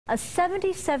A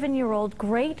 77-year-old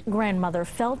great-grandmother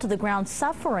fell to the ground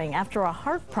suffering after a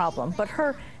heart problem, but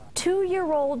her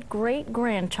 2-year-old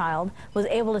great-grandchild was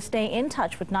able to stay in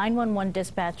touch with 911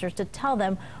 dispatchers to tell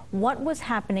them what was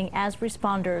happening as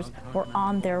responders were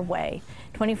on their way.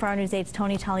 24 Hour News 8's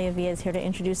Tony Tagliavia is here to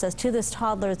introduce us to this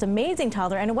toddler, this amazing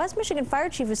toddler, and a West Michigan fire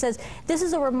chief who says this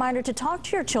is a reminder to talk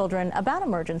to your children about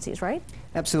emergencies, right?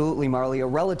 Absolutely, Marley. A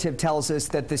relative tells us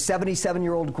that the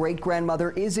 77-year-old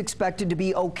great-grandmother is expected to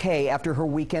be okay after her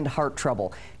weekend heart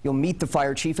trouble. You'll meet the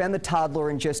fire chief and the toddler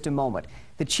in just a moment.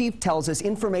 The chief tells us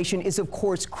information is, of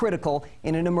course, critical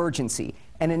in an emergency.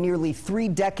 And in nearly 3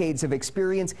 decades of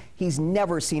experience, he's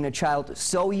never seen a child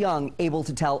so young able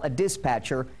to tell a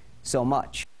dispatcher so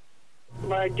much.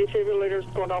 My defibrillator's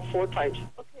gone off 4 times.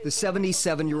 The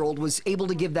 77-year-old was able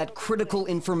to give that critical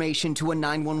information to a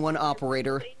 911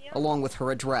 operator along with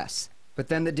her address. But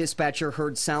then the dispatcher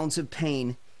heard sounds of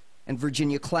pain, and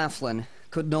Virginia Claflin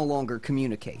could no longer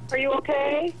communicate. Are you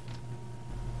okay?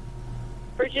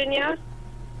 Virginia?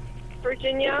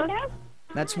 Virginia?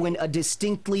 That's when a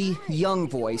distinctly young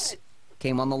voice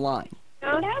came on the line.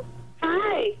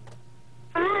 Hi.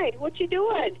 Hi, what you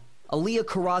doing? Aliya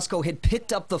Carrasco had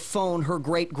picked up the phone her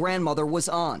great-grandmother was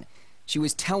on. She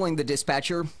was telling the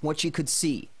dispatcher what she could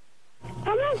see.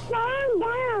 I'm not falling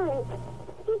down.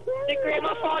 Did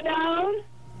Grandma fall down?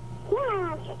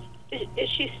 Yeah. Is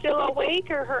she still awake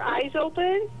or her eyes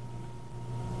open?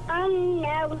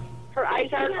 No. Her eyes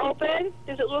aren't open?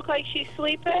 Does it look like she's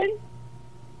sleeping?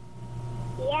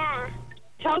 Yeah.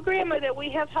 Tell Grandma that we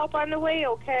have help on the way,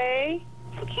 okay?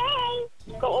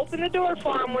 Okay. Go open the door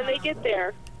for them when they get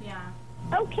there. Yeah.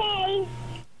 Okay.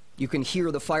 You can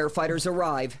hear the firefighters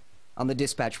arrive on the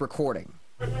dispatch recording.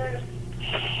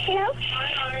 Hello?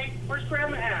 Hi, where's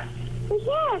Grandma at?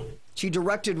 Yeah. She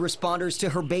directed responders to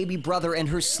her baby brother and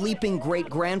her sleeping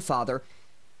great-grandfather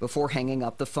before hanging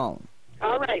up the phone.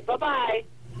 All right, bye-bye.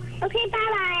 Okay,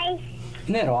 bye-bye.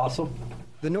 Isn't that awesome?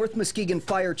 The North Muskegon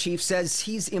fire chief says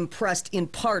he's impressed in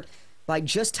part by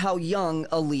just how young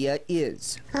Aliya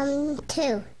is.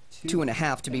 2.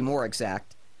 2.5 to be more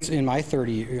exact. In my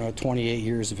 28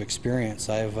 years of experience,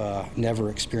 I've never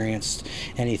experienced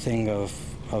anything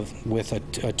with a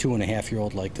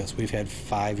 2.5-year-old like this. We've had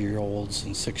 5-year-olds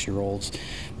and 6-year-olds,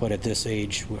 but at this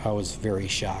age, I was very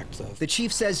shocked. The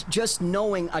chief says just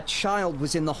knowing a child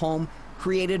was in the home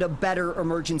created a better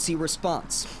emergency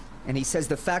response. And he says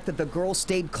the fact that the girl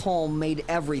stayed calm made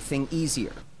everything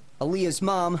easier. Aliya's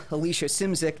mom, Alicia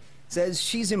Simzik, says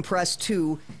she's impressed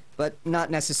too, but not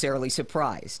necessarily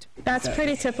surprised. That's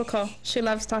pretty typical. She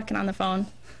loves talking on the phone.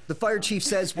 The fire chief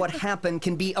says what happened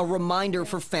can be a reminder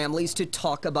for families to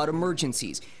talk about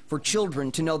emergencies, for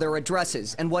children to know their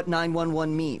addresses and what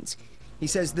 911 means. He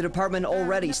says the department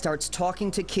already starts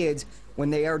talking to kids when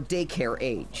they are daycare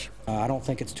age. I don't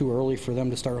think it's too early for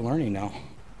them to start learning now.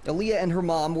 Aliya and her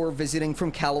mom were visiting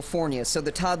from California, so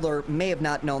the toddler may have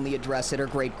not known the address at her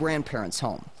great-grandparents'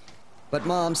 home. But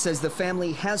Mom says the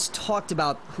family has talked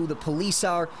about who the police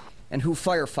are and who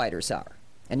firefighters are.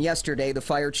 And yesterday, the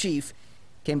fire chief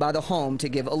came by the home to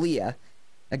give Aliya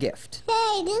a gift.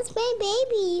 Hey, this is my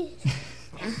baby.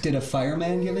 Did a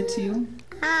fireman give it to you?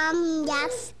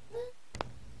 Yes.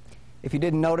 If you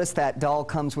didn't notice, that doll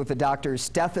comes with the doctor's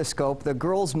stethoscope. The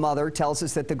girl's mother tells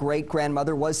us that the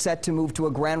great-grandmother was set to move to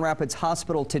a Grand Rapids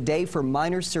hospital today for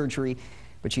minor surgery,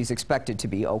 but she's expected to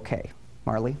be okay.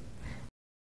 Marley?